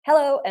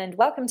Hello, and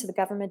welcome to the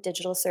Government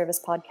Digital Service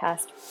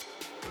Podcast.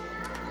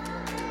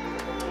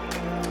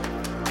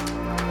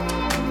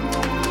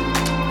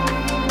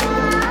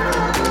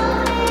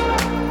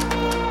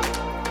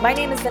 My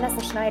name is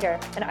Vanessa Schneider,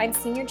 and I'm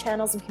Senior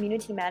Channels and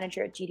Community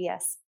Manager at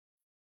GDS.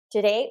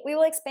 Today, we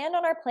will expand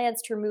on our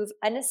plans to remove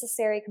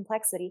unnecessary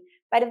complexity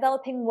by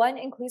developing one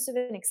inclusive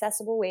and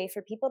accessible way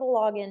for people to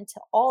log in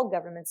to all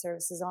government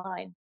services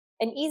online.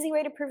 An easy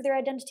way to prove their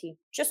identity,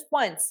 just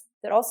once,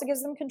 that also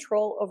gives them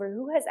control over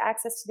who has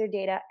access to their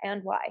data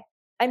and why.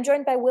 I'm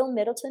joined by Will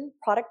Middleton,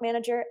 Product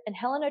Manager, and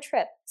Helena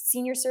Tripp,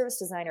 Senior Service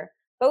Designer,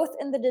 both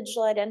in the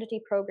Digital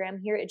Identity Program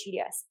here at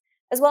GDS,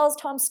 as well as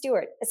Tom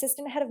Stewart,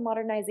 Assistant Head of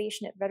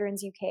Modernization at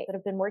Veterans UK, that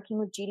have been working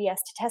with GDS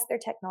to test their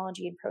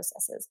technology and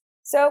processes.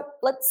 So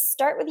let's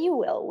start with you,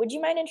 Will. Would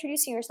you mind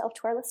introducing yourself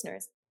to our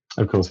listeners?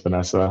 Of course,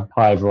 Vanessa.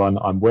 Hi, everyone.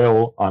 I'm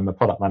Will. I'm a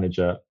product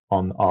manager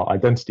on our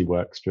identity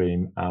work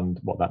stream. And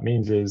what that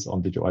means is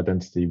on digital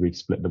identity, we've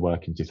split the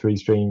work into three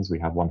streams. We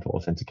have one for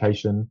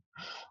authentication,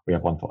 we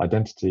have one for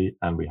identity,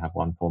 and we have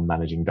one for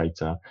managing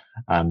data.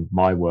 And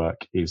my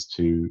work is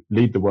to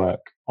lead the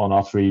work on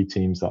our three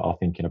teams that are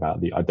thinking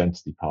about the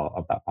identity part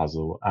of that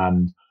puzzle.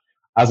 And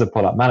as a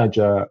product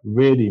manager,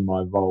 really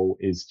my role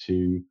is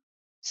to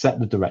set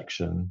the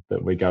direction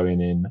that we're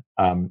going in.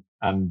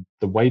 And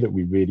the way that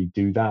we really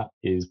do that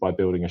is by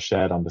building a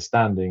shared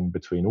understanding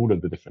between all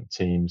of the different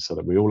teams so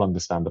that we all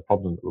understand the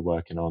problem that we're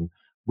working on,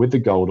 with the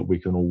goal that we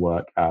can all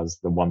work as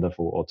the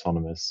wonderful,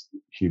 autonomous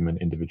human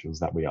individuals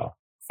that we are.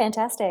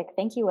 Fantastic.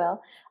 Thank you,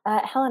 Will.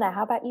 Helena,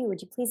 how about you?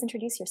 Would you please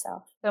introduce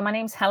yourself? So my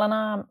name's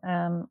Helena.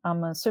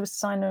 I'm a service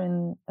designer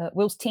in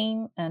Will's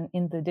team and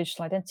in the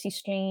digital identity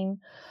stream.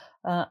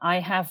 I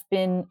have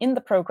been in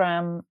the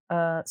program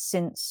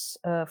since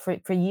for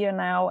a year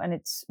now, and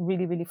it's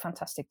really, really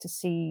fantastic to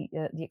see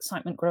the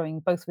excitement growing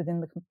both within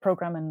the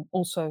program and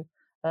also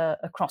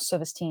across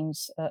service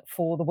teams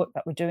for the work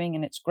that we're doing,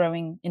 and it's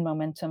growing in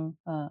momentum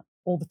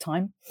all the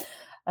time.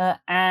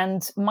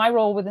 And my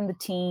role within the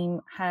team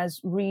has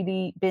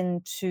really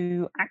been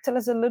to act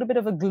as a little bit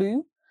of a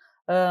glue.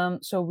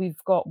 So we're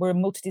a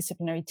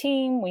multidisciplinary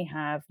team. We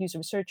have user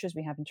researchers,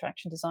 we have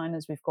interaction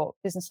designers, we've got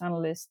business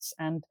analysts,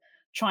 and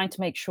trying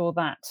to make sure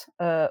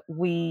that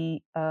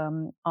we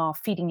are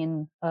feeding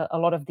in a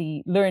lot of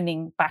the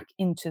learning back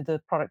into the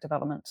product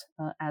development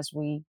as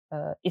we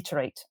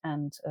iterate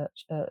and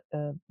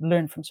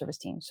learn from service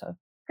teams. So.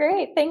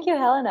 Great. Thank you,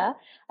 Helena.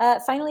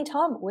 Finally,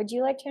 Tom, would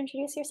you like to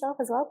introduce yourself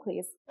as well,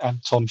 please? I'm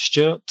Tom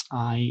Stewart.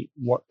 I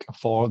work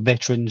for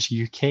Veterans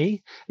UK,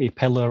 a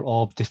pillar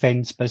of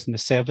Defence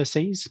Business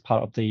Services,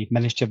 part of the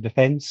Ministry of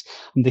Defence.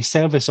 I'm the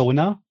service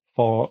owner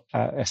for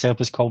a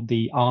service called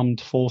the Armed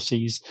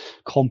Forces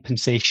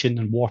Compensation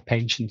and War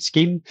Pension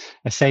Scheme.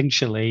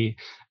 Essentially,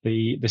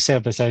 the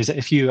service is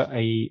if you are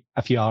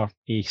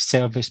a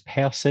service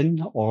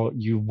person or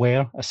you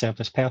were a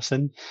service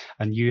person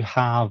and you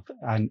have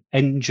an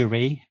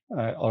injury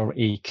or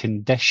a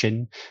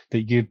condition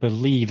that you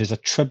believe is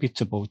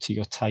attributable to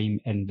your time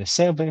in the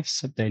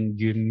service, then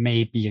you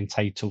may be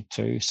entitled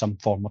to some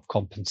form of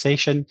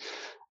compensation.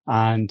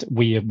 And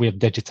we're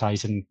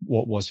digitizing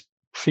what was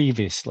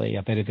previously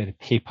a very, very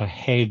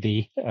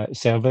paper-heavy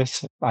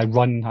service. I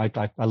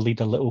lead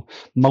a little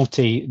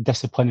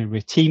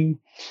multidisciplinary team,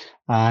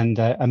 and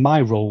my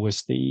role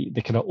was the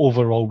kind of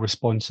overall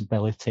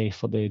responsibility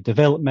for the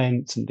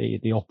development and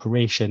the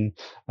operation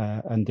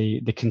and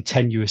the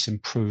continuous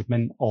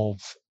improvement of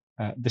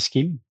the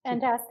scheme.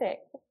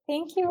 Fantastic.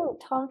 Thank you,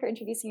 Tom, for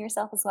introducing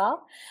yourself as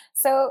well.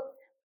 So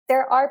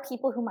there are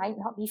people who might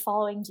not be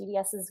following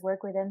GDS's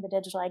work within the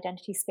digital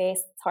identity space.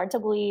 It's hard to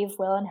believe,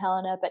 Will and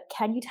Helena, but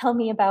can you tell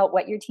me about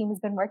what your team has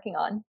been working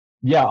on?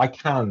 Yeah, I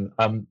can.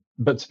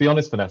 But to be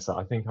honest, Vanessa,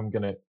 I think I'm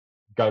going to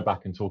go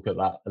back and talk at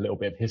that a little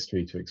bit of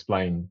history to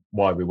explain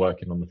why we're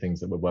working on the things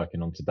that we're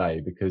working on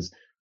today, because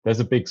there's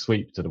a big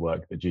sweep to the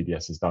work that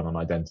GDS has done on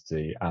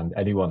identity. And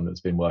anyone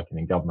that's been working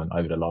in government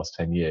over the last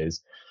 10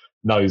 years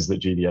knows that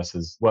GDS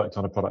has worked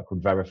on a product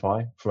called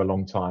Verify for a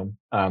long time.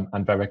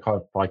 And Verify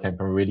came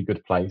from a really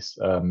good place.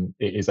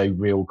 It is a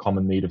real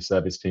common need of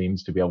service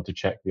teams to be able to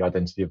check the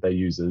identity of their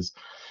users.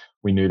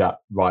 We knew that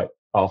right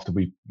after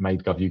we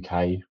made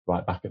GovUK,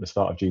 right back at the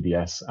start of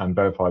GDS, and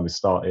Verify was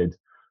started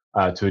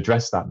to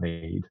address that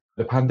need.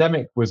 The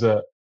pandemic was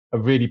a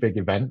really big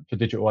event for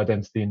digital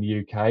identity in the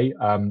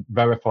UK.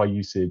 Verify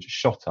usage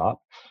shot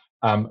up,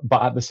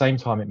 but at the same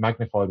time, it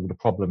magnified all the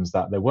problems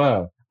that there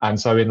were. And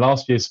so in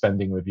last year's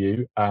spending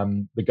review,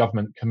 the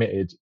government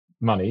committed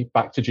money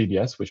back to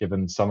GDS, which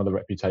given some of the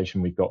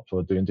reputation we've got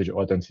for doing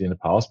digital identity in the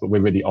past, but we're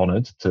really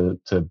honoured to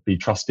be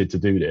trusted to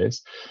do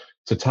this,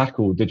 to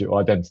tackle digital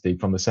identity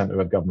from the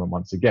centre of government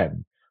once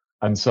again.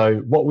 And so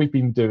what we've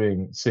been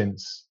doing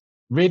since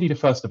really the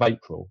 1st of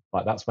April,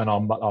 like that's when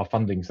our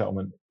funding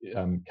settlement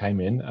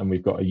came in, and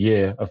we've got a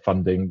year of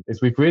funding,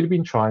 is we've really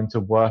been trying to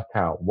work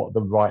out what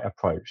the right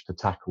approach to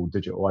tackle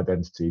digital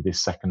identity this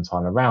second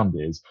time around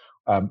is.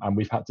 And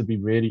we've had to be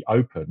really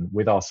open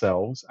with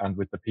ourselves and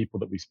with the people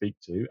that we speak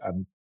to,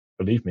 and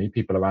believe me,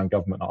 people around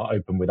government are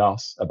open with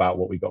us about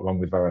what we got wrong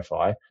with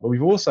Verify. But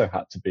we've also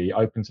had to be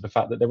open to the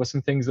fact that there were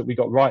some things that we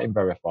got right in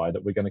Verify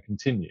that we're going to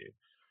continue.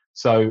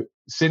 So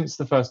since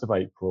the 1st of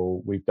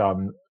April, we've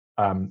done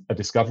a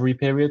discovery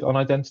period on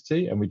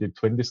identity, and we did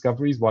twin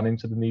discoveries, one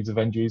into the needs of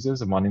end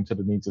users and one into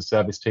the needs of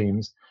service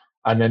teams.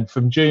 And then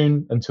from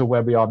June until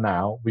where we are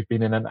now, we've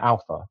been in an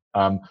alpha.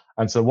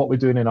 And so what we're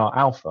doing in our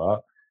alpha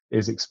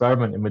is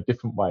experimenting with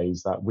different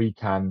ways that we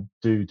can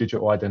do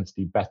digital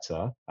identity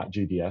better at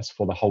GDS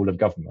for the whole of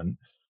government.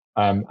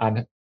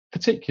 And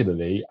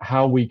particularly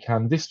how we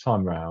can this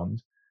time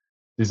round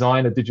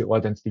design a digital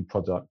identity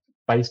product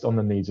based on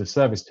the needs of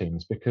service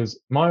teams. Because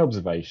my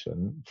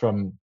observation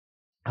from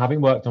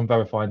having worked on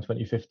Verify in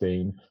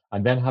 2015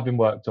 and then having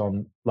worked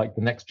on like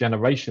the next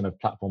generation of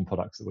platform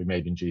products that we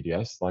made in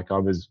GDS, like I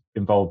was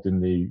involved in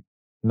the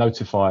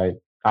Notify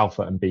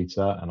alpha and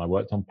beta, and I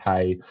worked on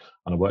Pay,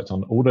 and I worked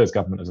on all those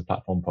government as a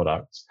platform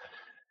products,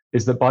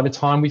 is that by the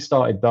time we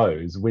started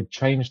those, we'd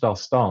changed our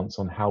stance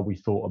on how we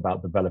thought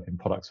about developing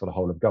products for the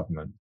whole of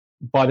government.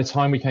 By the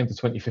time we came to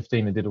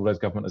 2015 and did all those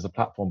government as a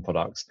platform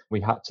products,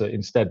 we had to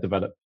instead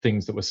develop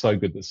things that were so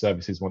good that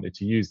services wanted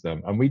to use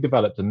them. And we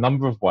developed a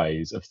number of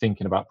ways of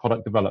thinking about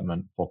product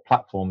development for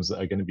platforms that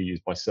are going to be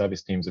used by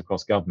service teams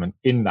across government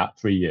in that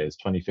 3 years,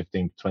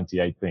 2015 to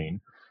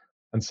 2018.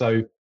 And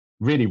so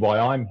really why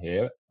I'm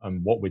here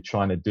and what we're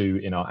trying to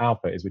do in our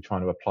alpha is we're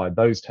trying to apply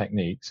those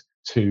techniques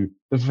to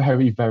the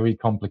very, very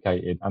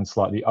complicated and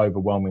slightly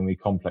overwhelmingly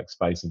complex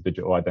space of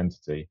digital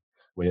identity.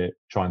 We're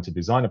trying to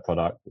design a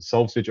product that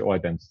solves digital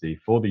identity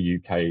for the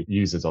UK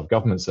users of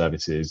government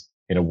services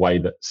in a way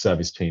that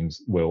service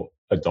teams will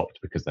adopt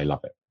because they love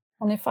it.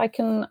 And if I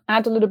can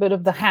add a little bit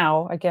of the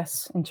how, I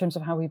guess, in terms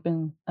of how we've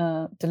been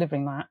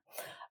delivering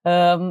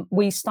that.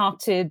 We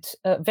started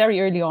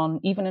very early on,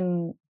 even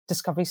in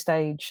discovery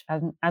stage,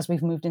 and as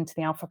we've moved into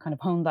the alpha, kind of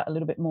honed that a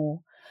little bit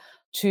more,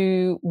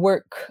 to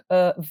work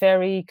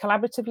very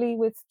collaboratively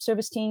with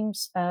service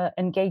teams,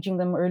 engaging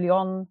them early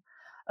on,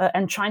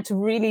 and trying to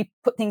really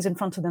put things in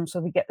front of them so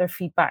we get their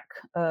feedback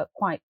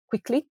quite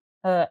quickly,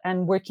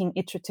 and working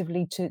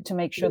iteratively to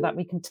make sure that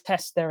we can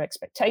test their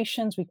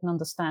expectations, we can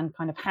understand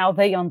kind of how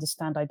they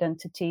understand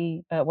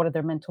identity, what are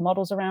their mental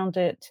models around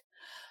it,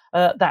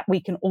 that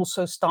we can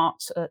also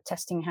start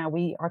testing how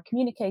we are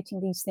communicating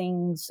these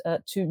things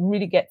to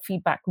really get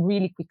feedback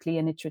really quickly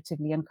and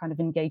iteratively and kind of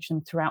engage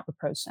them throughout the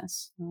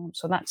process.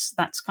 So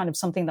that's kind of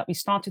something that we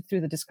started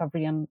through the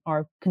discovery and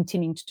are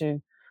continuing to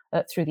do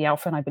through the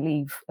alpha, and I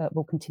believe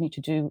we'll continue to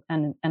do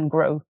and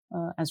grow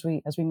as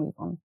we move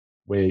on.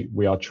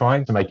 We are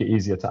trying to make it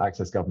easier to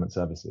access government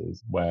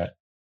services, where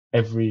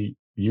every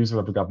user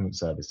of a government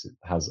service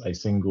has a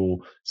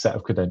single set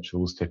of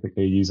credentials,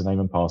 typically a username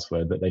and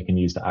password, that they can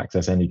use to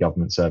access any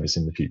government service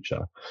in the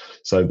future,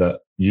 so that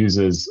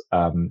users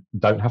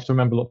don't have to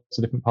remember lots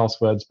of different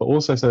passwords, but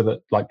also so that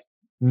like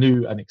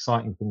new and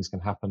exciting things can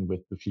happen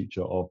with the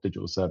future of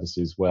digital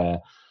services, where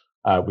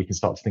we can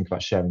start to think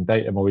about sharing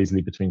data more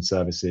easily between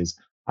services.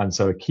 And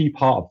so a key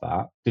part of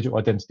that, digital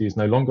identity is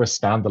no longer a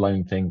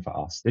standalone thing for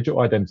us.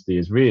 Digital identity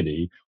is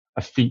really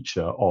a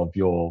feature of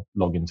your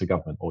login to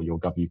government or your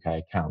GovUK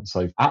account.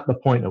 So at the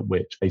point at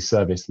which a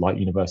service like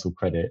Universal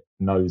Credit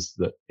knows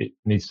that it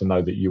needs to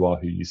know that you are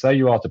who you say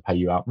you are to pay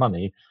you out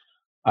money,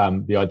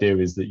 the idea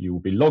is that you will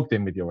be logged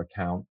in with your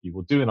account, you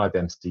will do an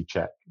identity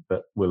check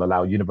that will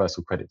allow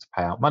Universal Credit to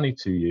pay out money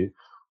to you,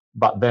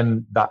 but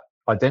then that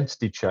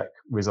identity check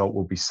result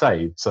will be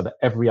saved so that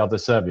every other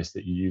service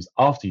that you use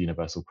after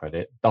Universal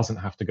Credit doesn't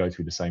have to go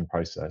through the same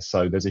process.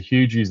 So there's a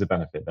huge user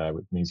benefit there,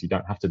 which means you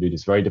don't have to do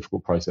this very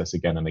difficult process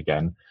again and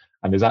again.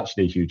 And there's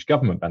actually a huge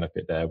government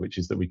benefit there, which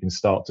is that we can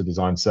start to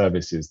design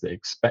services that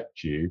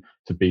expect you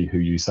to be who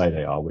you say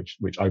they are, which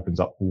opens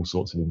up all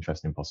sorts of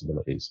interesting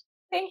possibilities.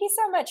 Thank you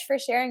so much for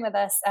sharing with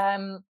us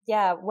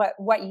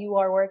what you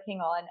are working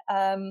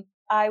on.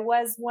 I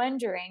was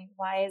wondering,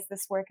 why is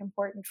this work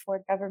important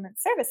for government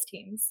service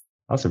teams?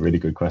 That's a really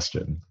good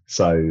question.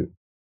 So,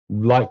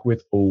 like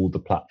with all the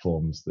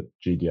platforms that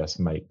GDS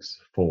makes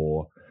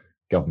for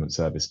government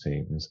service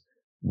teams,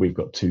 we've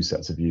got two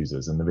sets of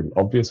users. And the really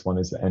obvious one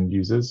is the end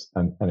users.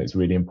 And it's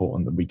really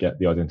important that we get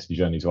the identity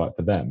journeys right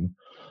for them.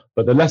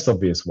 But the less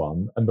obvious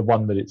one, and the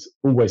one that it's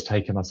always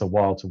taken us a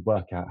while to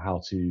work out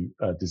how to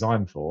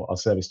design for, are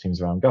service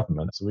teams around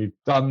government. So we've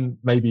done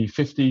maybe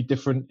 50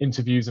 different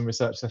interviews and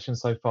research sessions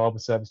so far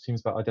with service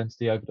teams about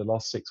identity over the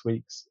last 6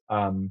 weeks.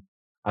 And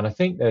I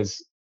think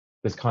there's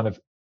kind of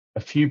a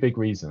few big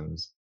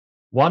reasons.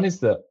 One is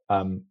that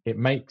it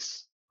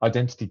makes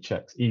identity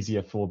checks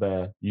easier for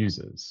their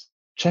users.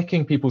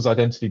 Checking people's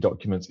identity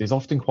documents is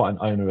often quite an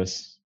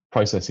onerous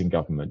process in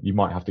government. You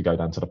might have to go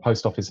down to the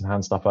post office and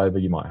hand stuff over.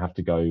 You might have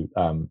to go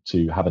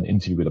to have an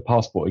interview with a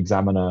passport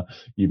examiner.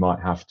 You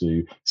might have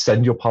to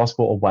send your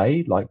passport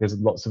away. Like there's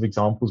lots of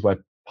examples where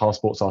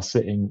passports are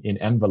sitting in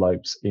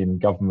envelopes in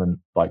government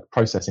like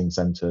processing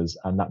centres,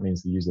 and that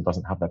means the user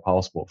doesn't have their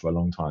passport for a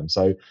long time.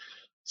 So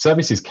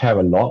Services care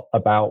a lot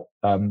about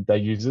their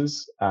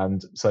users,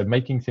 and so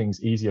making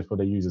things easier for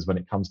their users when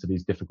it comes to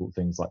these difficult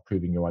things like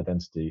proving your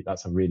identity,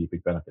 that's a really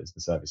big benefit to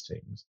the service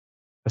teams.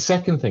 The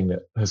second thing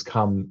that has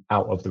come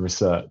out of the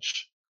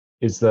research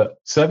is that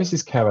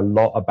services care a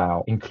lot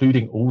about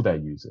including all their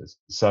users.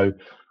 So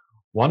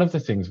one of the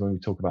things when we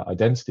talk about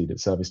identity that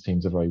service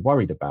teams are very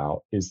worried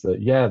about is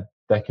that, yeah,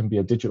 there can be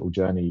a digital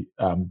journey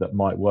that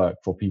might work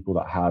for people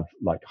that have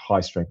like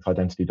high strength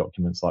identity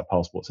documents like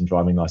passports and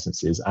driving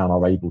licenses and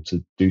are able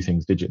to do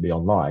things digitally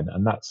online.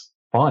 And that's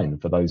fine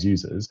for those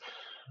users.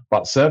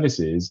 But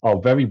services are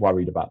very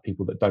worried about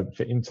people that don't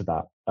fit into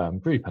that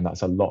group. And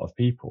that's a lot of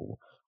people.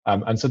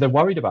 And so they're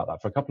worried about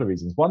that for a couple of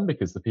reasons. One,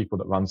 because the people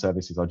that run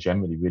services are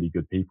generally really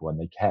good people and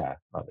they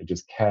care. Like they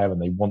just care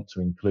and they want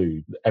to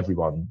include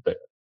everyone that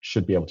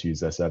should be able to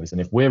use their service.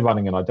 And if we're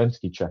running an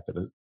identity check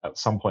at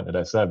some point of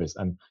their service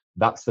and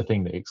that's the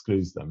thing that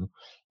excludes them,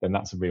 then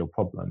that's a real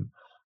problem.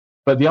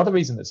 But the other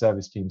reason that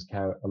service teams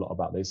care a lot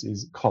about this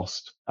is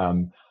cost.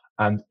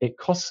 And it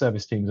costs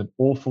service teams an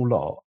awful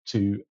lot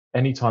to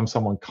anytime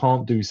someone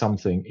can't do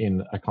something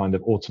in a kind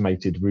of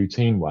automated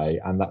routine way,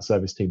 and that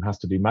service team has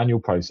to do manual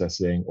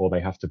processing, or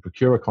they have to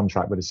procure a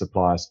contract with a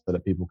supplier so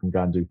that people can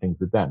go and do things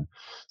with them.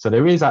 So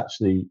there is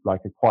actually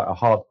like quite a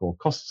hardcore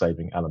cost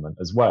saving element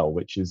as well,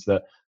 which is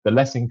that the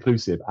less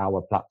inclusive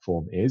our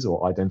platform is,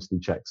 or identity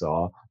checks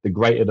are, the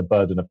greater the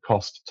burden of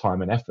cost,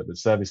 time and effort that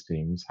service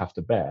teams have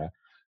to bear.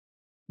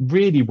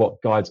 Really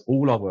what guides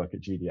all our work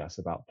at GDS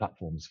about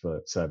platforms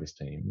for service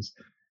teams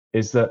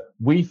is that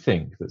we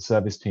think that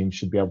service teams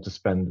should be able to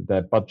spend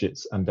their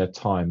budgets and their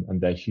time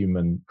and their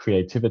human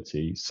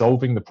creativity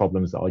solving the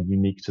problems that are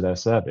unique to their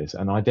service.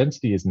 And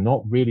identity is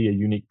not really a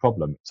unique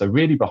problem. So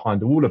really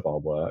behind all of our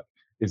work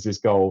is this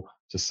goal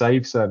to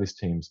save service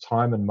teams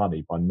time and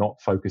money by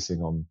not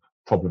focusing on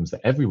problems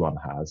that everyone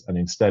has, and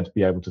instead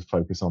be able to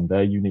focus on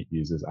their unique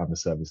users and the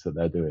service that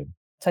they're doing.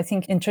 So I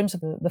think in terms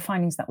of the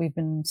findings that we've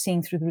been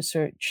seeing through the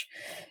research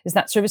is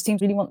that service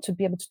teams really want to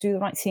be able to do the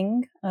right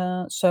thing.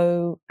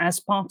 So as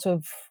part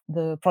of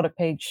the product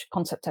page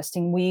concept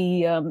testing,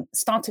 we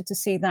started to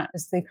see that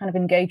as they kind of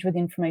engage with the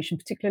information,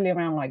 particularly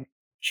around like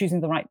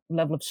choosing the right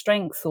level of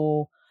strength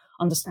or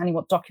understanding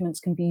what documents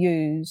can be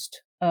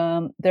used.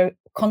 They're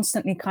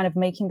constantly kind of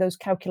making those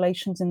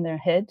calculations in their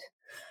head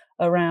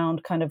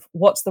around kind of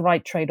what's the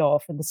right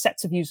trade-off and the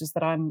sets of users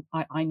that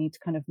I need to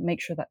kind of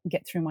make sure that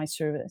get through my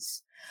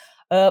service.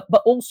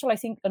 But also, I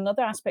think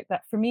another aspect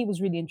that for me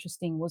was really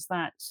interesting was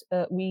that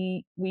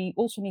we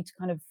also need to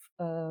kind of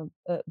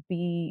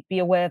be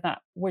aware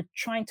that we're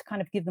trying to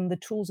kind of give them the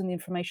tools and the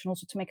information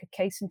also to make a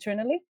case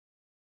internally,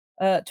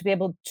 to be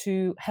able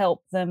to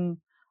help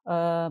them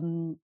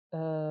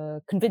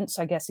convince,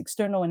 I guess,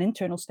 external and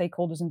internal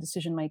stakeholders and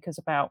decision makers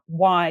about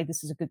why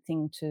this is a good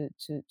thing to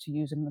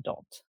use and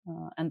adopt.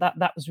 And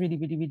that was really,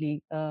 really,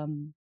 really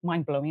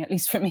mind blowing, at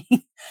least for me,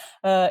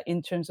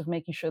 in terms of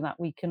making sure that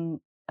we can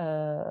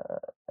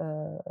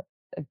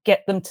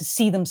get them to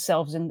see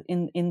themselves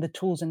in the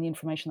tools and the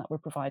information that we're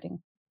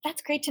providing.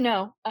 That's great to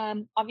know.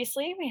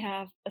 Obviously, we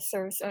have a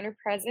service owner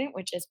present,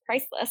 which is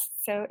priceless.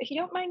 So if you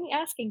don't mind me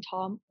asking,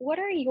 Tom, what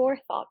are your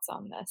thoughts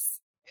on this?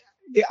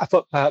 Yeah, I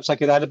thought perhaps I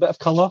could add a bit of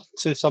colour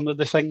to some of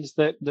the things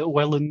that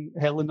Will and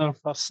Helen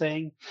are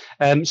saying.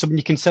 So when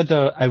you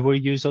consider our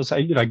users,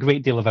 a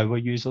great deal of our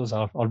users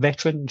are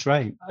veterans,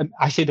 right?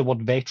 I say the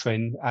word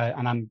veteran,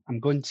 and I'm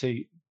going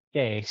to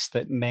guess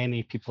that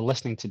many people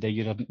listening today,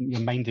 your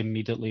mind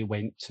immediately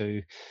went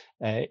to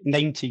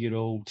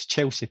 90-year-old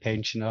Chelsea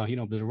pensioner,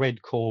 with a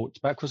red coat.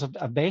 But of course,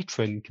 a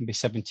veteran can be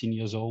 17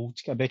 years old.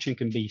 A veteran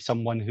can be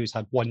someone who's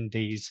had one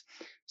day's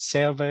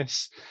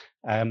service,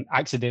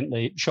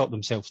 accidentally shot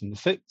themselves in the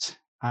foot,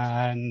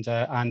 and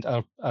are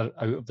out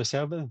of the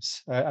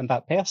service. And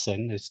that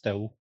person is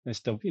still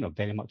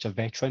very much a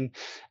veteran,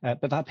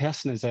 but that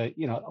person is a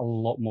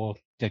lot more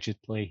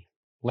digitally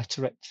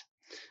literate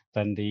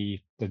than the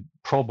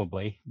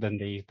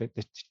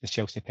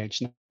Chelsea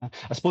pensioner.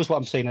 I suppose what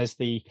I'm saying is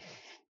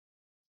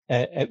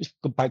it was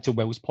go back to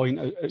Will's point.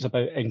 It's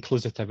about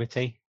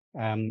inclusivity.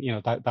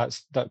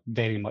 That's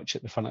very much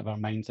at the front of our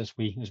minds as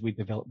we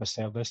develop a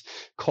service.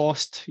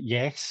 Cost,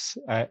 yes,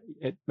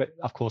 but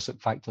of course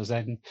it factors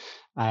in.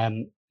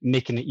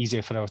 Making it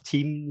easier for our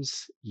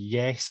teams,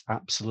 yes,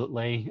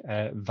 absolutely,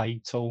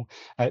 vital.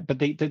 But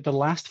the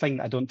last thing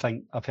that I don't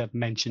think I've heard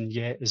mentioned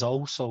yet is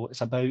also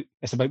it's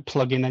about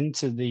plugging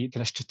into the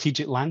kind of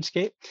strategic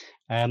landscape.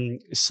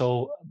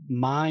 So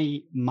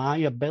my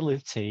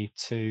ability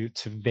to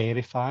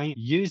verify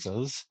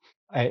users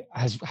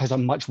has a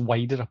much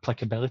wider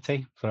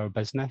applicability for our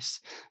business.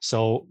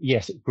 So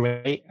yes, it's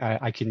great.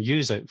 I can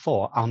use it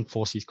for armed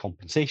forces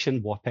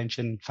compensation, war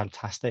pension,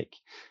 fantastic.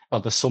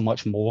 But there's so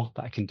much more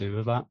that I can do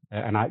with that.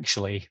 And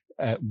actually,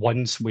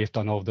 once we've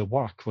done all the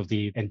work with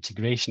the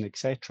integration,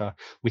 etc.,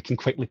 we can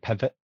quickly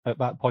pivot at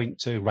that point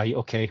to, right,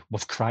 okay,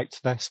 we've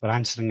cracked this. We're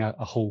answering a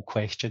whole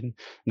question.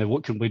 Now,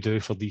 what can we do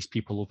for these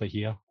people over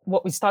here?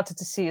 What we started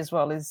to see as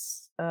well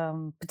is,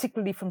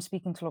 particularly from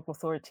speaking to local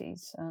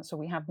authorities. So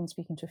we have been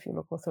speaking to a few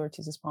local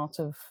authorities as part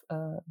of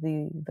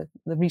the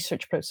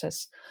research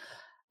process.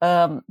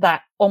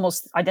 that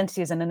almost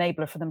identity is an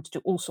enabler for them to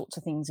do all sorts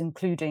of things,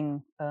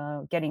 including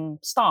getting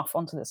staff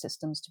onto the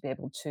systems to be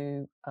able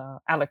to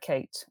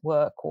allocate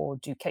work or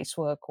do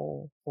casework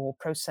or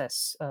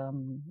process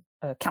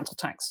council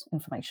tax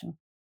information.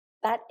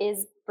 That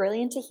is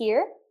brilliant to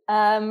hear.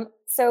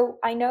 So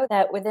I know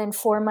that within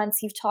 4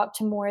 months, you've talked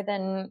to more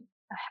than,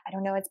 I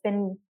don't know, it's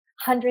been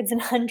hundreds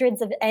and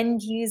hundreds of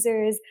end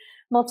users,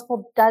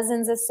 multiple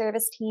dozens of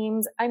service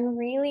teams. I'm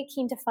really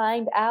keen to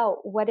find out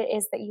what it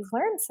is that you've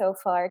learned so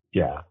far.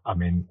 Yeah, I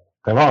mean,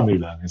 there are new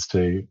learners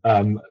too.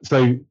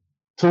 So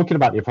talking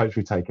about the approach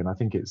we've taken, I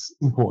think it's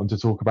important to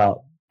talk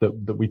about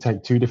that we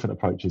take two different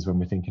approaches when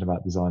we're thinking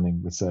about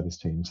designing with service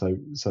teams.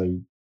 So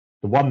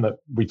the one that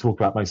we talk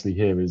about mostly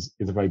here is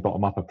a very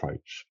bottom-up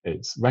approach.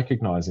 It's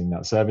recognizing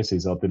that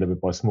services are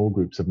delivered by small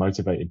groups of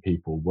motivated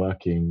people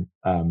working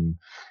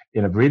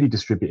in a really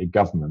distributed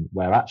government,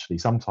 where actually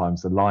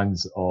sometimes the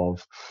lines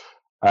of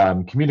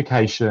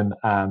communication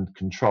and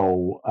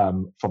control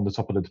from the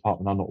top of the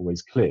department are not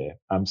always clear.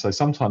 So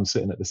sometimes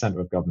sitting at the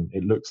centre of government,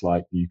 it looks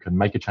like you can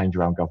make a change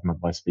around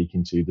government by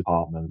speaking to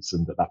departments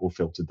and that will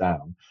filter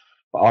down.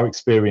 But our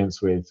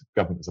experience with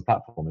government as a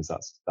platform is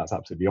that's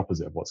absolutely the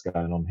opposite of what's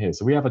going on here.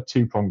 So we have a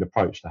two-pronged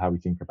approach to how we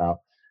think about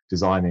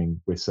designing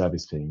with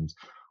service teams.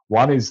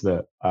 One is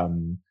that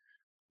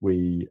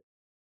we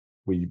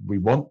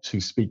want to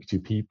speak to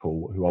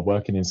people who are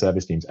working in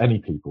service teams, any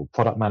people,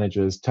 product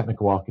managers,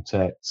 technical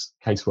architects,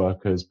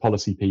 caseworkers,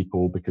 policy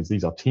people, because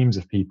these are teams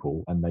of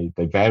people and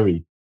they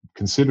vary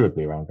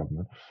considerably around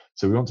government.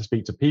 So we want to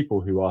speak to people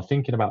who are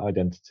thinking about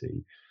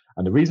identity.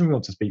 And the reason we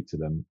want to speak to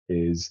them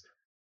is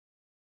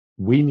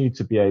we need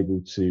to be able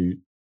to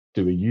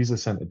do a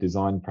user-centered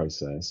design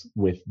process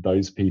with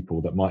those people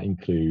that might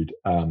include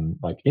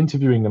like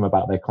interviewing them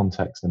about their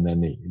context and their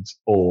needs,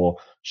 or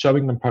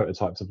showing them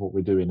prototypes of what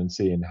we're doing and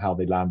seeing how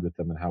they land with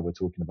them and how we're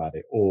talking about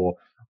it, or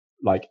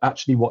like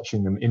actually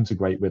watching them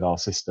integrate with our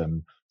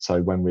system.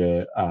 So when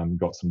we're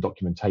got some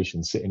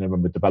documentation, sitting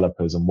in with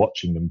developers and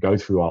watching them go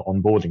through our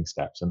onboarding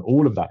steps, and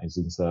all of that is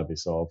in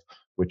service of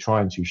we're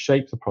trying to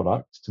shape the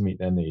product to meet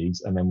their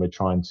needs, and then we're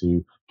trying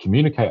to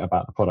communicate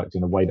about the product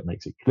in a way that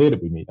makes it clear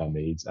that we meet their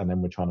needs, and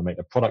then we're trying to make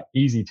the product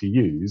easy to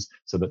use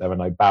so that there are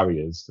no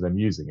barriers to them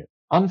using it.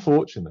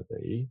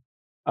 Unfortunately,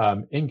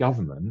 in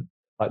government,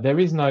 like there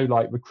is no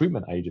like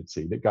recruitment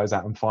agency that goes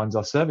out and finds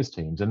our service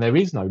teams, and there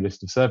is no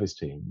list of service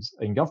teams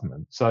in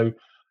government. So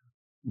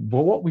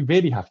what we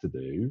really have to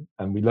do,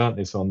 and we learned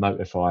this on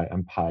Notify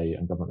and Pay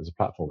and Government as a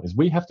Platform, is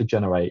we have to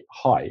generate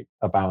hype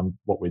about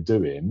what we're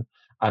doing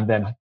and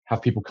then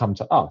have people come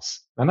to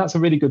us. And that's a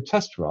really good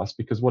test for us,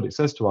 because what it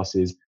says to us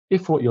is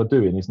if what you're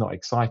doing is not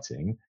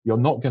exciting, you're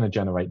not going to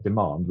generate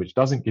demand, which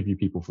doesn't give you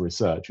people for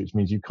research, which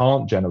means you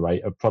can't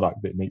generate a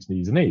product that meets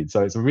user needs.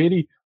 So it's a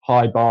really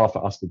high bar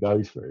for us to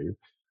go through.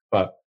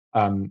 But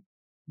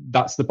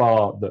that's the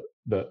bar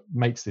that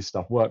makes this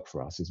stuff work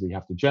for us, is we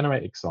have to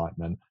generate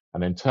excitement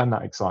and then turn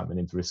that excitement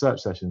into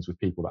research sessions with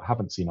people that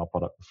haven't seen our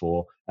product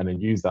before, and then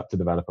use that to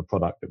develop a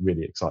product that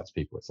really excites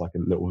people. It's like a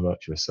little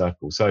virtuous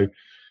circle. So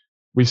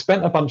we've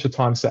spent a bunch of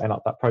time setting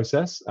up that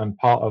process, and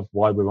part of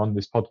why we're on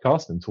this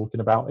podcast and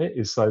talking about it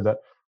is so that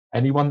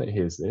anyone that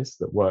hears this,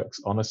 that works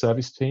on a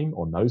service team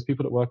or knows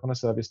people that work on a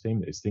service team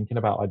that is thinking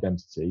about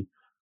identity,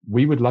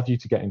 we would love you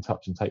to get in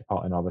touch and take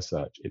part in our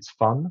research. It's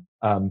fun.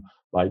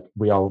 Like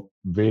we are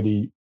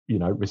really,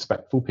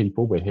 respectful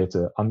people. We're here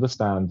to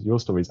understand your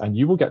stories, and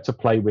you will get to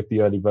play with the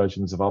early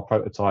versions of our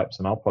prototypes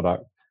and our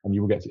product, and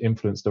you will get to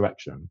influence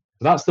direction.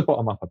 So that's the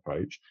bottom-up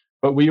approach.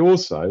 But we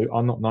also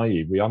are not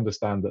naive. We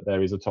understand that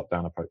there is a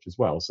top-down approach as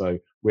well. So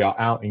we are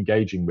out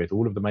engaging with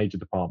all of the major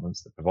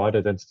departments that provide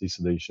identity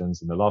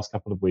solutions. In the last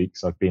couple of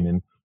weeks, I've been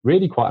in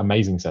really quite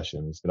amazing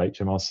sessions with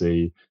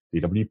HMRC,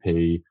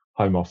 DWP,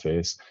 Home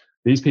Office,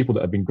 these people that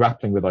have been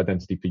grappling with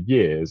identity for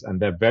years, and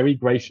they're very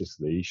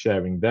graciously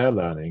sharing their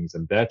learnings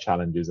and their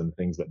challenges and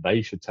things that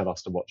they should tell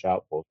us to watch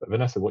out for. But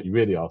Vanessa, what you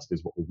really asked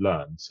is what we've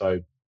learned. So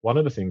one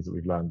of the things that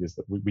we've learned is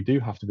that we do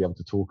have to be able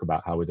to talk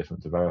about how we're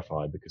different to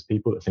Verify, because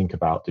people that think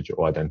about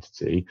digital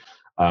identity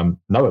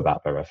know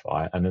about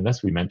Verify, and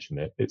unless we mention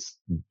it, it's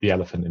the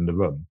elephant in the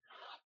room.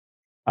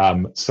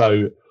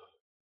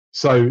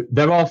 So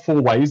there are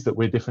 4 ways that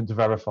we're different to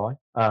Verify.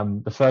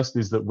 The first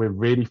is that we're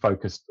really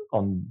focused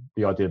on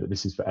the idea that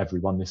this is for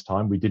everyone this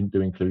time. We didn't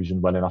do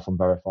inclusion well enough on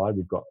Verify.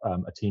 We've got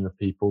a team of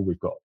people. We've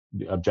got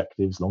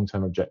objectives,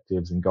 long-term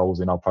objectives and goals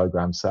in our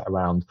program set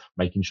around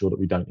making sure that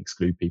we don't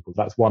exclude people.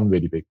 That's one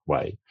really big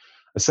way.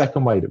 A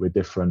second way that we're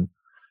different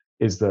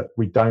is that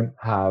we don't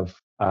have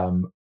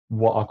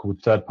what are called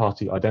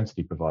third-party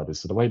identity providers.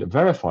 So the way that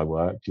Verify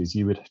worked is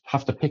you would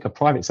have to pick a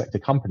private sector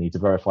company to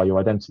verify your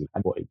identity.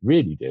 And what it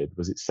really did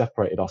was it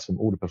separated us from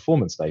all the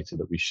performance data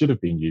that we should have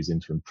been using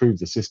to improve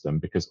the system,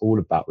 because all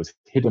of that was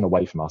hidden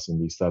away from us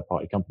in these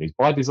third-party companies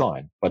by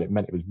design, but it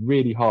meant it was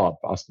really hard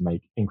for us to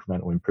make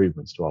incremental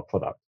improvements to our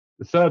product.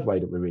 The third way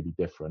that we're really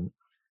different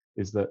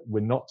is that we're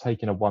not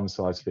taking a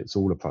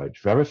one-size-fits-all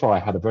approach. Verify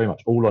had a very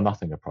much all or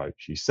nothing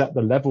approach. You set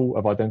the level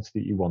of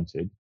identity you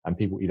wanted, and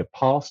people either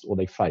passed or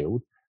they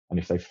failed. And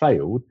if they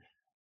failed,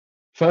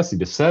 firstly,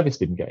 the service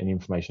didn't get any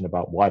information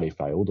about why they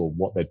failed or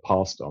what they'd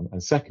passed on.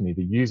 And secondly,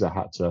 the user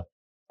had to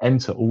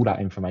enter all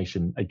that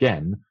information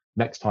again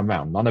next time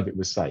round. None of it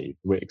was saved.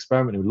 We're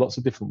experimenting with lots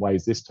of different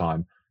ways this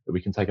time that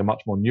we can take a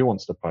much more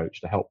nuanced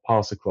approach to help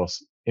pass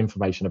across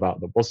information about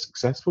that was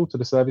successful to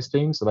the service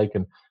team, so they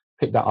can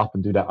pick that up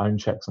and do their own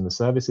checks on the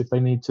service if they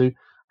need to.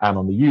 And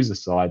on the user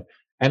side,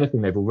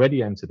 anything they've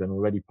already entered and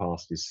already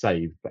passed is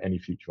saved for any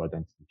future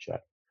identity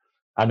check.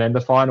 And then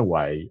the final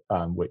way,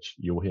 which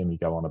you'll hear me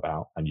go on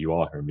about, and you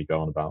are hearing me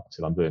go on about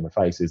until I'm doing the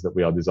face, is that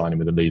we are designing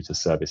with the leads of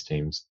service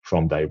teams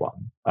from day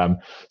one.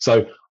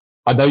 So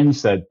I know you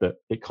said that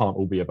it can't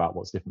all be about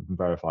what's different from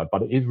Verify,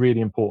 but it is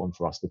really important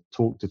for us to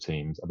talk to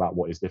teams about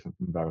what is different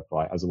from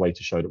Verify as a way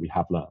to show that we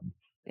have learned.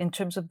 In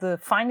terms of the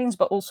findings,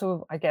 but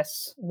also, I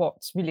guess,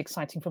 what's really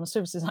exciting from a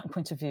service design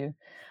point of view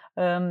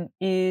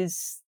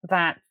is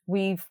that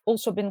we've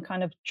also been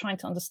kind of trying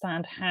to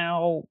understand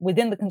how,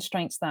 within the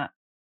constraints that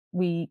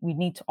we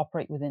need to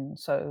operate within,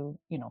 so,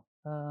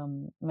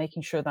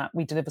 making sure that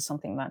we deliver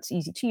something that's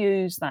easy to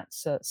use,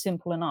 that's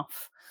simple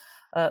enough,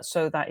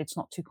 so that it's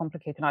not too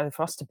complicated either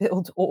for us to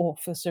build or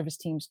for service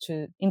teams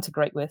to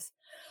integrate with.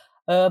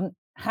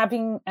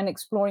 Having and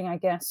exploring, I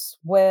guess,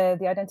 where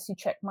the identity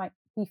check might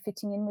be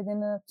fitting in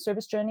within a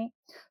service journey.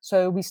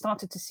 So we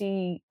started to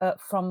see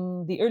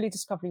from the early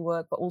discovery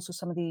work, but also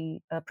some of the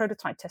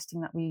prototype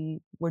testing that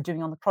we were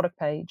doing on the product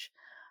page,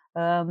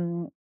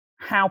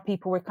 how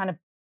people were kind of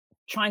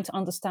trying to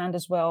understand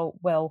as well,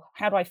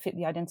 how do I fit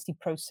the identity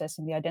process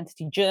and the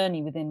identity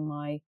journey within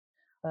my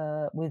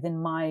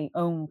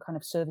own kind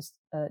of service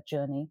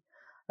journey,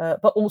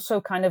 but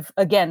also kind of,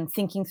 again,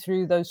 thinking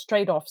through those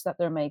trade-offs that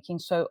they're making.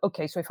 So,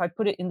 okay, so if I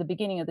put it in the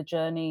beginning of the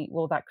journey,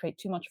 will that create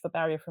too much of a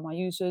barrier for my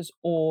users?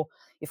 Or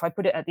if I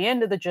put it at the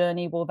end of the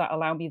journey, will that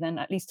allow me then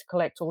at least to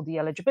collect all the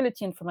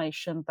eligibility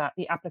information that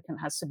the applicant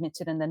has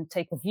submitted and then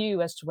take a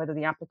view as to whether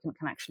the applicant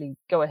can actually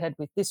go ahead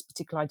with this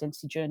particular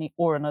identity journey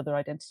or another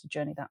identity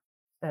journey that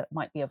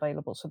might be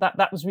available. So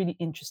that was really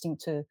interesting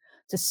to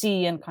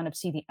see and kind of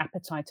see the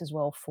appetite as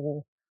well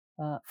for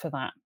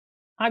that.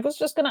 I was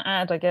just going to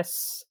add, I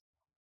guess,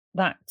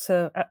 that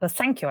a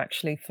thank you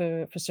actually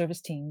for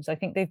service teams. I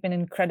think they've been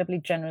incredibly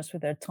generous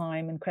with their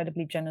time,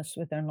 incredibly generous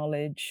with their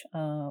knowledge.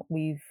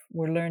 We're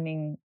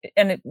learning,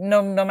 and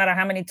no matter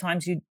how many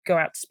times you go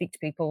out to speak to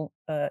people,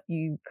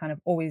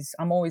 I'm always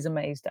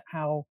amazed at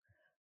how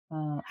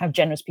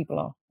generous people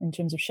are in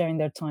terms of sharing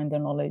their time, their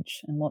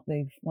knowledge, and what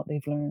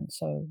they've learned.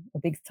 So a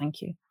big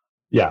thank you.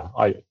 Yeah,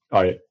 I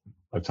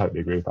totally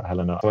agree with that,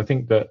 Helena. So I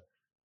think that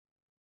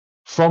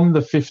from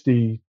the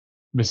 50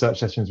 research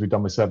sessions we've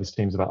done with service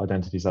teams about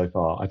identity so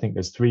far, I think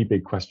there's 3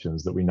 big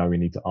questions that we know we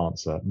need to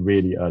answer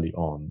really early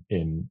on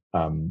in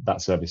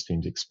that service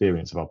team's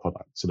experience of our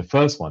product. So the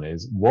first one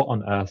is, what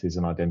on earth is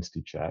an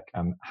identity check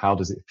and how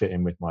does it fit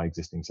in with my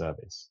existing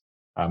service?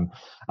 And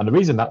the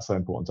reason that's so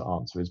important to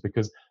answer is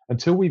because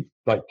until we've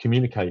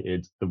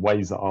communicated the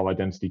ways that our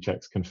identity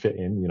checks can fit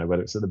in,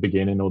 whether it's at the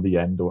beginning or the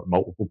end or at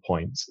multiple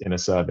points in a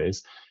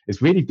service,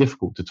 it's really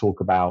difficult to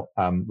talk about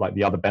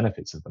the other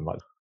benefits of them.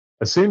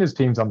 As soon as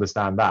teams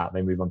understand that,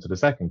 they move on to the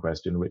second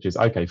question, which is,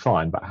 okay,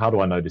 fine, but how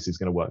do I know this is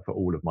going to work for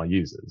all of my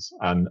users?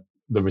 And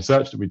the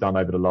research that we've done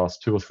over the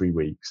last 2 or 3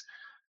 weeks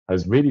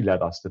has really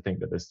led us to think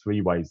that there's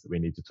 3 ways that we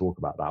need to talk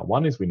about that.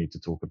 One is we need to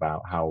talk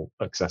about how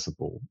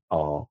accessible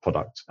our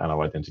product and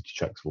our identity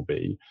checks will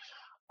be.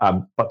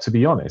 But to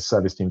be honest,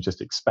 service teams just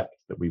expect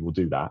that we will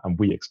do that, and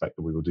we expect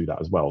that we will do that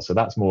as well. So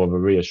that's more of a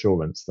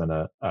reassurance than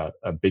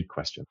a big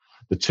question.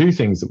 The 2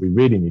 things that we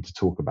really need to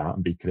talk about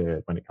and be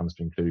clear when it comes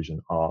to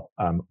inclusion are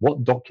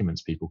what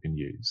documents people can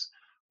use,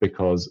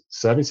 because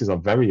services are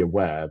very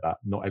aware that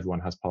not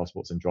everyone has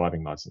passports and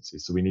driving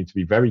licenses. So we need to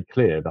be very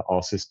clear that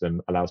our system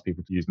allows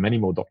people to use many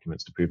more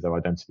documents to prove their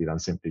identity than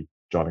simply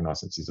driving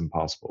licenses and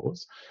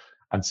passports.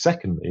 And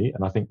secondly,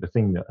 and I think the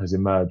thing that has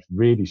emerged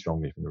really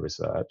strongly from the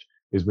research,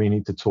 is we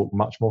need to talk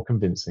much more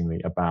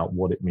convincingly about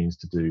what it means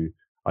to do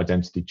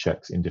identity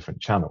checks in different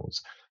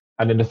channels.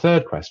 And then the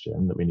third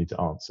question that we need to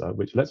answer,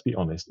 which, let's be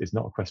honest, is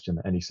not a question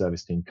that any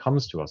service team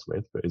comes to us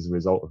with, but is a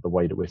result of the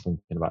way that we're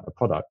thinking about the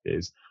product,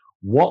 is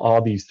what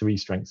are these 3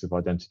 strengths of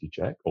identity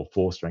check or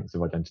 4 strengths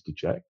of identity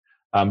check?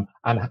 And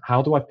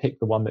how do I pick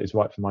the one that is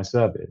right for my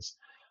service?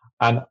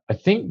 And I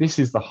think this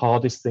is the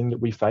hardest thing that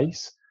we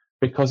face,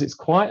 because it's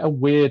quite a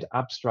weird,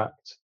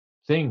 abstract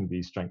thing,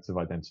 these strengths of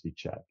identity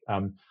check.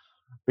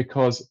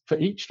 Because for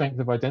each strength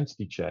of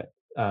identity check,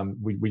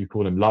 we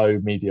call them low,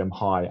 medium,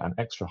 high, and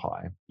extra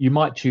high. You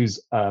might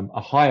choose a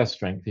higher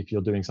strength if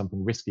you're doing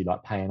something risky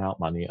like paying out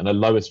money, and a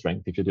lower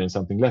strength if you're doing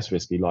something less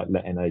risky like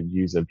letting a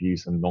user view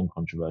some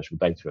non-controversial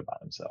data about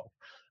themselves.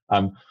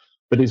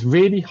 But it's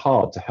really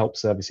hard to help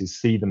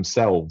services see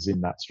themselves in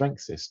that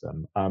strength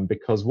system,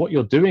 because what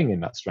you're doing in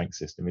that strength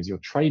system is you're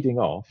trading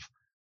off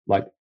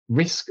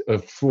risk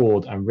of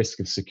fraud and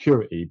risk of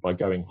security by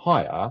going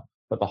higher.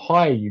 But the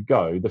higher you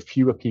go, the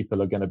fewer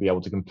people are going to be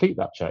able to complete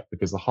that check,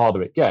 because the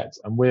harder it gets.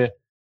 And we're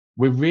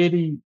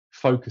really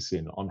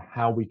focusing on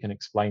how we can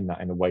explain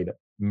that in a way that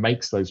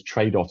makes those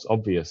trade-offs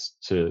obvious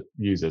to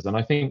users. And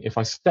I think if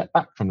I step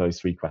back from those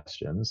three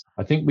questions,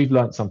 I think we've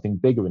learned something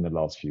bigger in the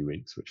last few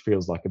weeks, which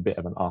feels like a bit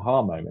of an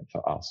aha moment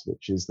for us,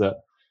 which is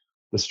that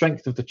the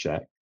strength of the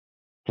check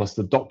plus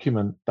the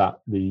document that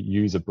the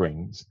user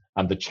brings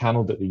and the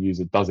channel that the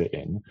user does it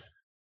in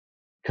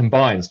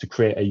combines to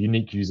create a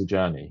unique user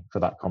journey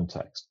for that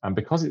context. And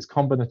because it's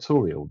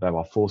combinatorial, there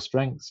are 4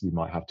 strengths. You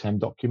might have 10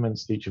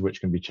 documents, each of which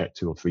can be checked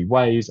 2 or 3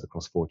 ways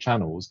across 4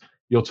 channels.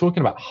 You're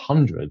talking about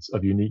hundreds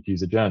of unique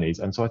user journeys.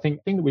 And so I think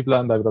the thing that we've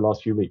learned over the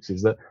last few weeks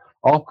is that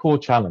our core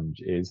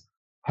challenge is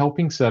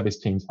helping service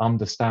teams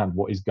understand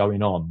what is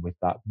going on with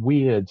that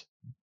weird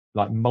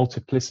like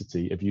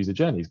multiplicity of user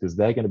journeys, because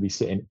they're going to be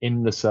sitting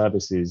in the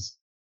services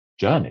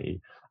journey.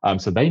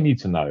 So they need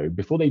to know,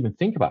 before they even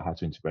think about how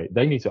to integrate,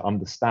 they need to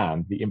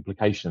understand the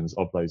implications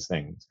of those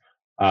things.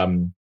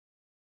 And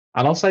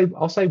I'll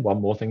say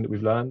one more thing that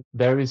we've learned.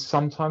 There is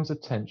sometimes a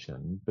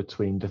tension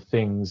between the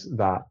things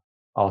that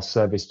our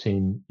service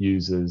team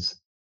users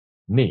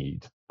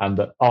need, and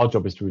that our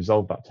job is to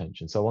resolve that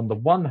tension. So on the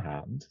one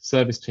hand,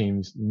 service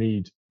teams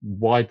need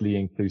widely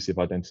inclusive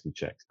identity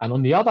checks. And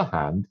on the other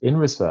hand, in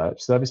research,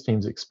 service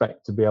teams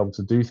expect to be able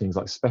to do things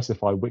like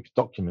specify which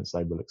documents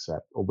they will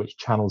accept or which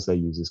channels their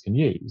users can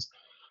use.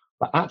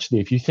 But actually,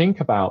 if you think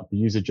about the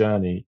user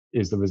journey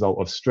is the result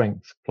of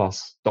strength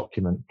plus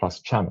document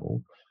plus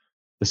channel,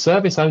 the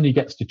service only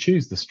gets to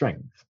choose the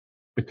strength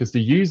because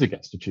the user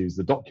gets to choose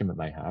the document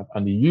they have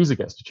and the user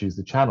gets to choose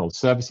the channel.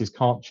 Services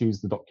can't choose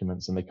the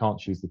documents and they can't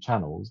choose the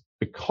channels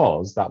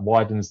because that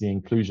widens the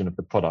inclusion of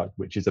the product,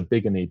 which is a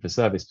bigger need for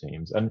service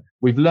teams. And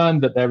we've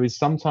learned that there is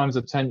sometimes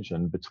a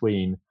tension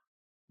between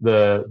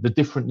the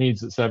different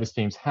needs that service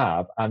teams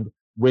have, and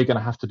we're going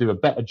to have to do a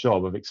better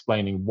job of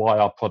explaining why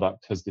our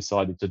product has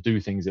decided to do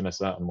things in a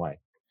certain way.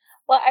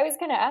 Well, I was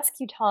going to ask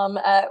you, Tom.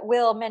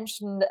 Will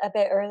mentioned a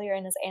bit earlier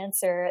in his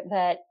answer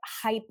that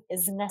hype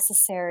is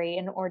necessary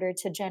in order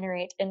to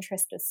generate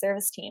interest with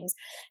service teams.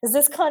 Is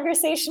this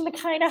conversation the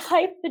kind of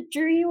hype that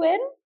drew you in?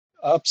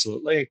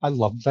 Absolutely. I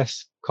love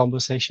this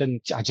conversation.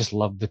 I just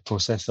love the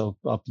process of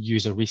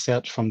user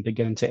research from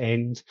beginning to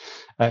end.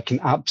 I can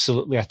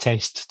absolutely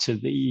attest to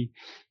the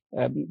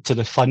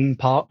fun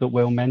part that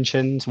Will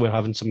mentioned. We're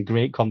having some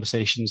great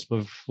conversations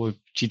with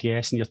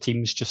GDS and your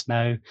teams just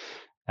now.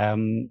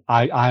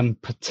 I'm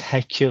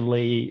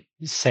particularly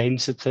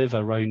sensitive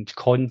around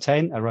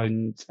content,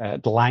 around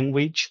the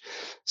language.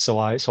 So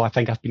I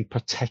think I've been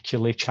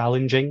particularly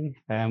challenging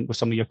with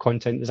some of your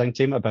content design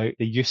team about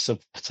the use of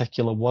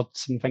particular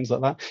words and things like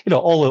that.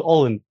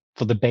 All in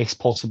for the best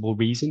possible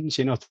reasons,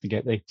 to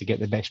get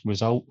the best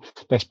result,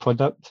 best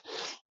product.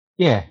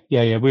 Yeah.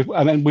 We've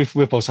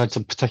also had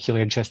some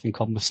particularly interesting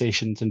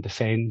conversations in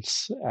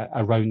defence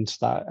around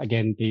that.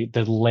 Again,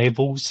 the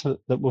levels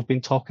that we've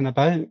been talking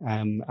about,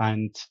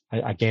 and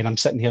again, I'm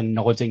sitting here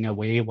nodding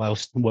away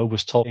whilst Will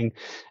was talking.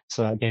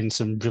 So again,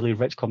 some really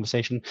rich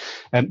conversation.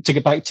 To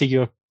get back to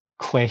your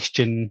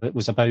question that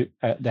was about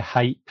the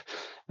hype,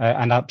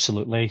 and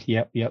absolutely,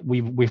 yeah,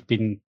 we've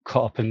been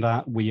caught up in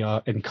that. We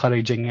are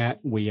encouraging it.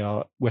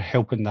 We're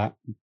helping that.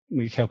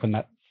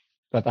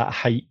 That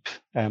hype,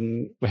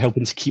 we're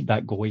helping to keep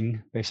that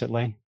going,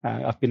 basically.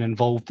 I've been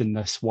involved in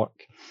this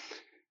work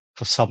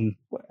for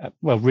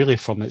really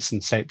from its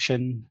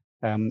inception.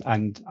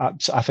 And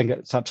I think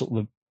it's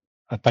absolutely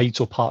a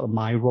vital part of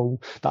my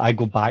role that I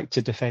go back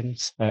to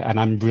defence. And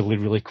I'm really,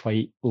 really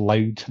quite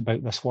loud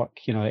about this work.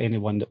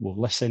 Anyone that will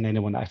listen,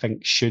 anyone that I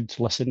think should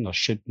listen or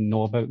should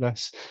know about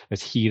this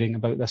is hearing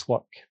about this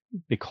work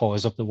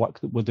because of the work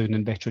that we're doing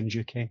in Veterans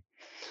UK.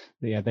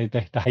 Yeah,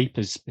 the hype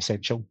is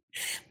essential.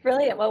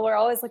 Brilliant. Well, we're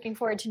always looking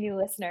forward to new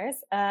listeners.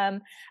 I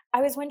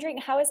was wondering,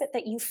 how is it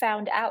that you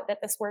found out that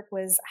this work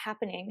was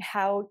happening?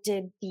 How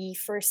did the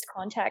first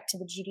contact to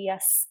the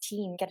GDS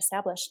team get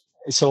established?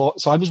 So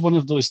I was one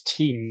of those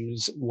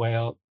teams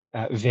where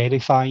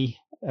Verify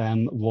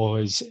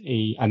was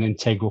an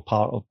integral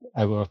part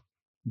of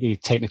the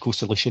technical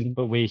solution,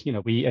 but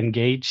we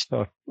engaged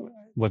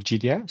with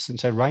GDS and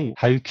said, right,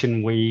 how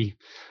can we,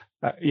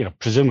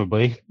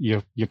 presumably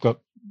you've got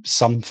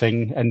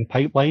something in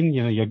pipeline,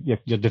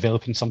 you're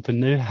developing something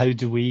new. How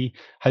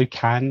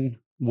can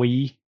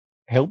we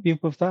help you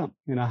with that?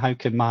 How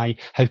can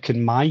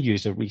my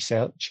user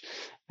research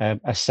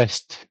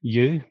assist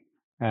you?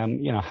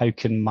 How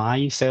can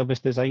my service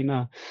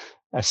designer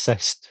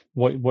assist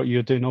what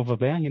you're doing over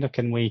there?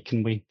 Can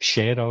we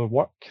share our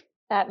work?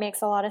 That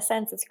makes a lot of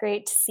sense. It's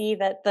great to see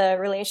that the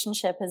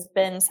relationship has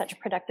been such a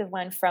productive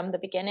one from the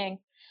beginning.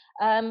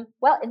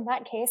 Well, in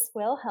that case,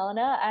 Will,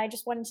 Helena, I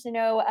just wanted to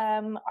know,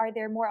 are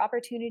there more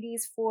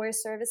opportunities for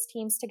service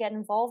teams to get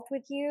involved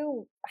with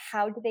you?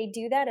 How do they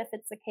do that if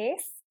it's the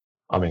case?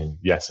 I mean,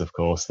 yes, of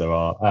course there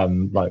are.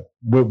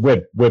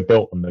 We're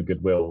built on the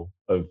goodwill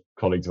of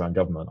colleagues around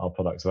government. Our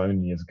products are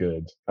only as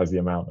good as the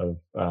amount of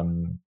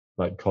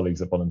colleagues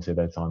that volunteer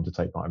their time to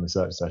take part in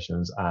research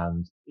sessions.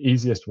 And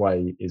easiest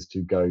way is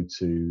to go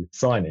to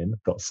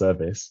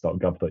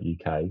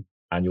signin.service.gov.uk.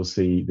 And you'll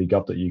see the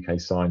gov.uk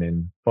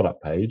sign-in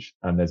product page.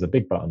 And there's a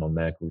big button on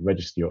there called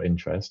register your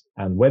interest.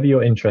 And whether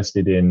you're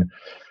interested in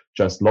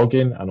just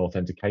login and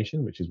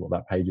authentication, which is what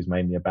that page is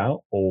mainly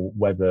about, or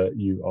whether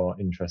you are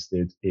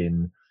interested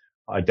in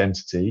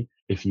identity.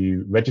 If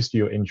you register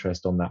your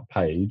interest on that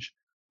page,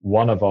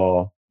 one of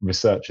our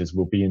researchers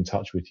will be in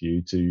touch with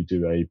you to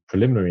do a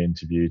preliminary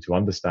interview to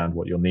understand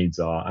what your needs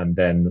are, and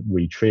then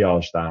we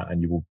triage that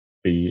and you will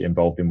be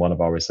involved in one of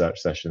our research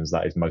sessions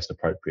that is most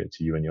appropriate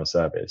to you and your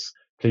service.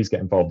 Please get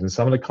involved in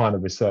some of the kind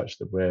of research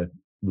that we're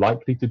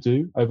likely to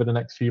do over the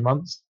next few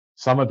months.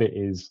 Some of it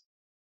is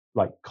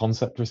like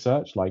concept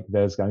research, like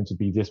there's going to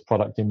be this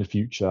product in the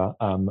future.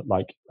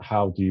 Like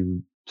how do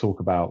you talk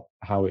about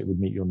how it would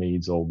meet your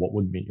needs or what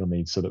wouldn't meet your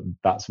needs, so that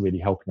that's really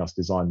helping us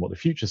design what the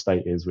future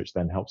state is, which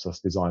then helps us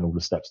design all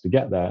the steps to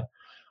get there.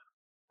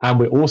 And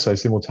we're also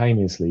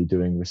simultaneously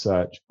doing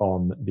research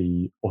on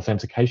the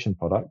authentication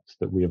product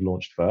that we have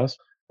launched first.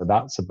 So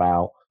that's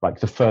about like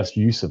the first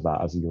use of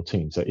that as your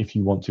team. So if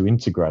you want to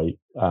integrate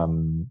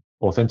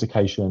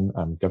authentication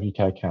and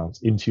GovUK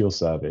accounts into your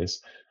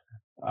service,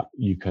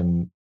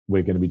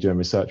 we're going to be doing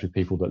research with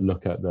people that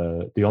look at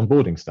the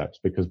onboarding steps,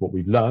 because what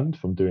we've learned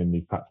from doing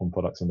the platform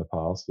products in the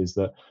past is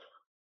that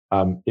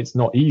it's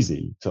not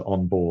easy to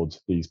onboard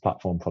these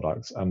platform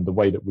products, and the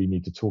way that we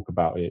need to talk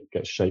about it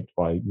gets shaped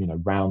by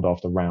round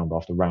after round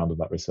after round of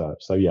that research.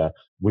 So yeah,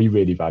 we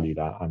really value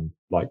that, and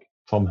like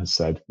Tom has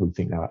said, we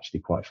think they're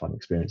actually quite fun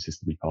experiences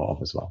to be part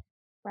of as well.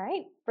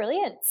 Right,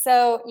 brilliant.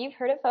 So you've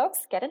heard it, folks.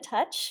 Get in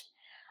touch.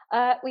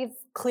 We've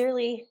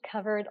clearly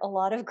covered a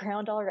lot of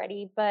ground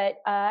already, but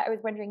I was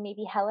wondering,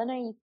 maybe Helena,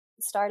 you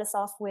start us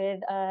off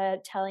with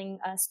telling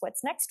us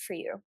what's next for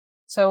you.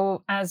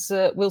 So as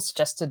Will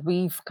suggested,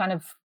 we've kind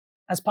of,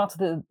 as part of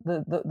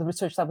the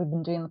research that we've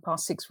been doing the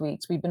past 6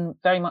 weeks, we've been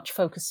very much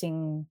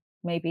focusing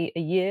maybe a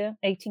year,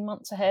 18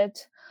 months ahead,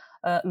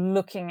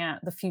 looking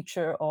at the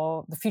future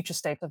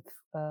state of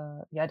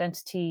the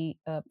identity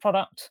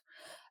product,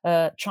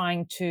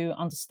 trying to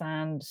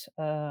understand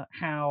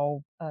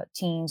how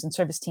teams and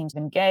service teams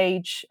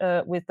engage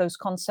with those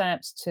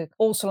concepts, to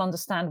also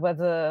understand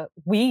whether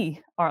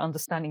we are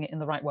understanding it in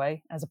the right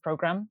way as a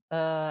program,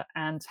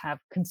 and have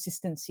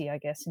consistency, I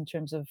guess, in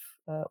terms of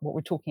what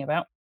we're talking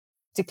about,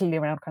 particularly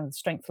around kind of the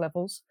strength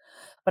levels.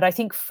 But I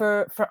think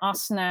for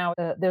us now,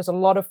 there's a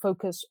lot of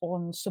focus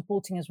on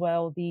supporting as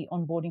well the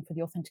onboarding for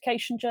the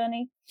authentication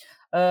journey,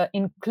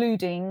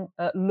 including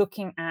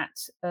looking at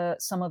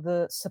some of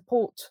the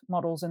support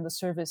models and the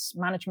service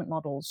management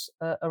models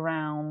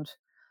around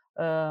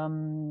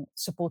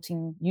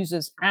supporting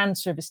users and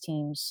service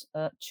teams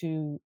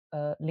to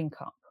link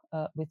up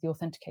with the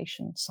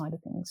authentication side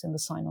of things and the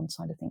sign-on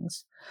side of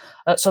things.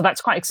 So that's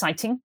quite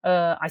exciting.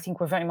 I think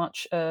we're very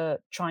much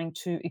trying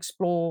to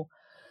explore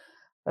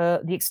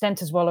the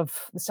extent as well of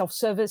the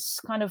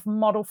self-service kind of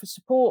model for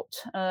support,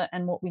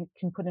 and what we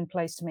can put in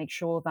place to make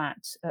sure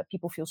that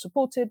people feel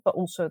supported, but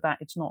also that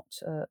it's not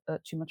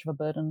too much of a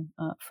burden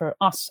for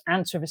us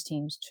and service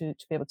teams to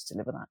be able to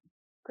deliver that.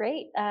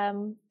 Great.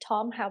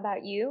 Tom, how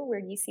about you?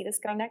 Where do you see this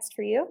going next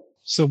for you?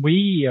 So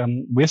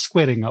we're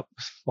squaring up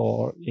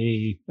for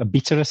a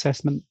beta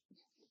assessment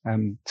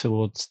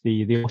towards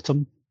the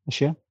autumn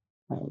this year,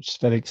 which is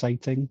very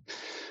exciting.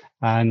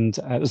 And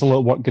there's a lot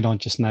of work going on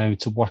just now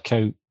to work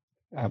out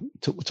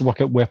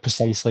where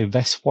precisely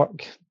this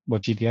work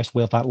with GDS,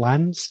 where that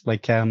lands.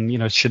 Like,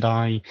 should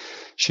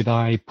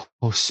I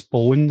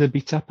postpone the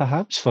beta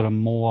perhaps for a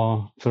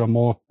more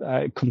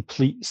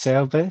complete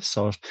service,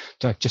 or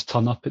do I just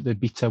turn up at the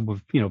beta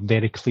with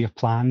very clear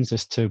plans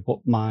as to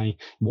what my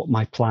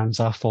plans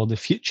are for the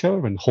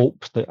future, and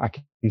hope that I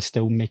can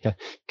still make a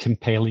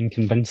compelling,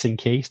 convincing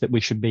case that we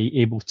should be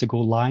able to go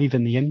live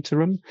in the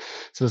interim?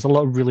 So there's a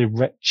lot of really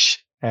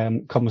rich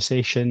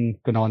conversation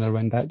going on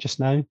around that just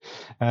now.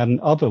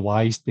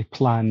 Otherwise, the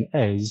plan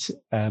is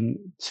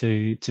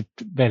to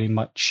very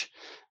much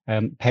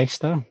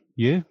pester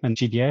you and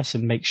GDS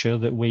and make sure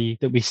that we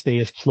stay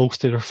as close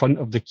to the front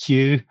of the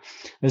queue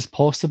as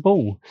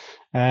possible,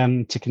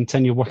 to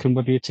continue working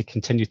with you, to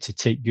continue to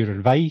take your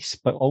advice,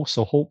 but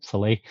also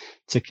hopefully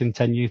to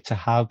continue to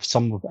have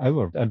some of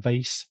our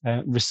advice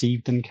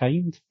received in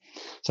kind.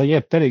 So yeah,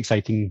 very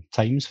exciting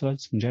times for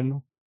us in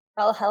general.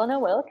 Well, Helena,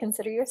 Will,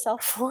 consider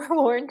yourself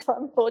forewarned.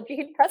 Tom told you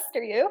he'd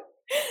pester you.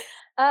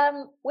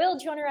 Will,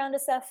 do you want to round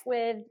us off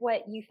with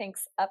what you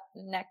think's up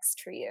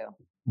next for you?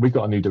 We've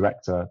got a new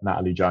director,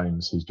 Natalie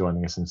Jones, who's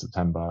joining us in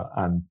September,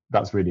 and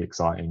that's really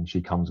exciting.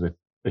 She comes with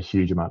a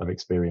huge amount of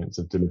experience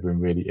of delivering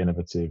really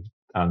innovative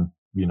and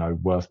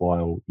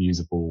worthwhile,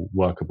 usable,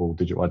 workable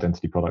digital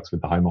identity products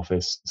with the Home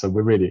Office. So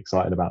we're really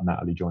excited about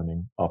Natalie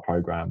joining our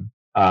program.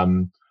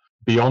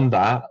 Beyond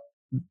that,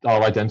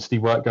 our identity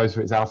work goes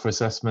through its alpha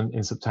assessment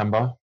in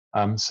September.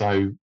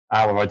 So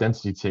our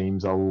identity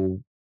teams are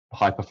all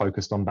hyper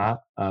focused on that,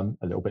 a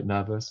little bit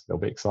nervous, a little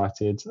bit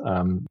excited.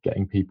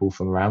 Getting people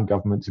from around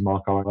government to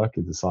mark our work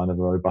is a sign of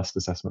a robust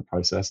assessment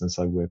process. And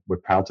so we're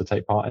proud to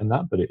take part in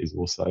that, but it is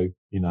also,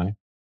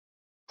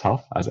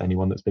 tough, as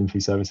anyone that's been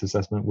through service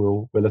assessment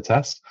will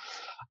attest.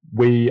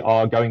 We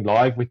are going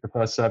live with the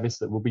first service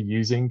that will be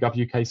using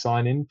GovUK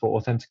sign-in for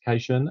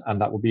authentication, and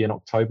that will be in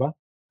October.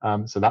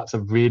 So that's a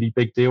really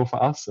big deal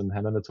for us. And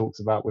Helena talks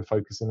about we're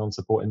focusing on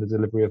supporting the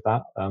delivery of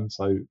that.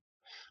 So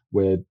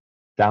we're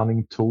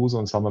downing tools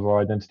on some of our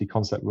identity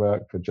concept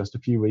work for just a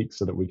few weeks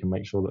so that we can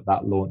make sure that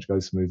that launch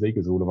goes smoothly,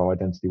 because all of our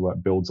identity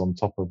work builds on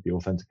top of the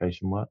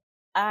authentication work.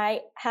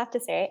 I have to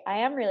say, I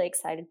am really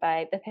excited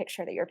by the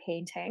picture that you're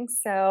painting,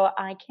 so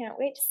I can't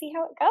wait to see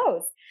how it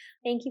goes.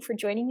 Thank you for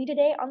joining me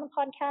today on the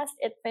podcast.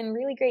 It's been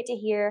really great to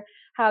hear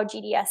how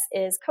GDS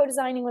is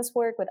co-designing this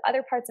work with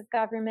other parts of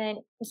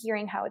government,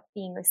 hearing how it's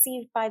being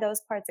received by those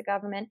parts of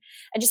government,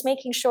 and just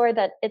making sure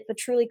that it's a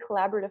truly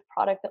collaborative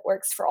product that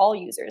works for all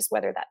users,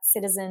 whether that's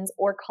citizens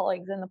or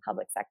colleagues in the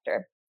public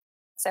sector.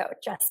 So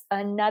just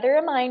another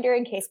reminder,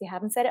 in case we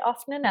haven't said it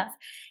often enough,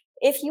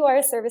 if you are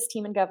a service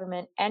team in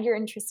government and you're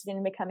interested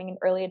in becoming an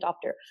early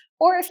adopter,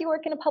 or if you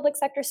work in a public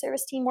sector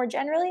service team more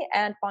generally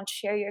and want to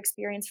share your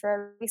experience for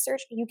our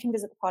research, you can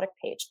visit the product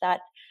page,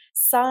 that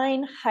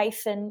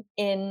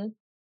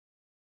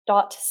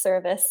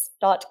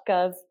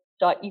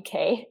sign-in.service.gov.uk,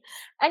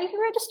 and you can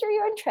register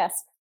your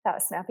interest. That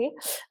was snappy.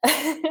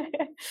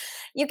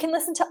 You can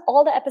listen to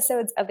all the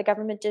episodes of the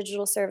Government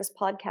Digital Service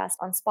podcast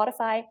on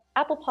Spotify,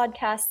 Apple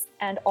Podcasts,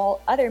 and all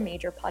other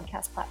major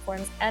podcast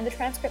platforms, and the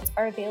transcripts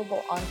are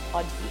available on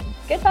Podbean.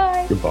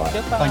 Goodbye. Goodbye.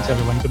 Thanks,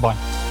 everyone.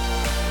 Goodbye.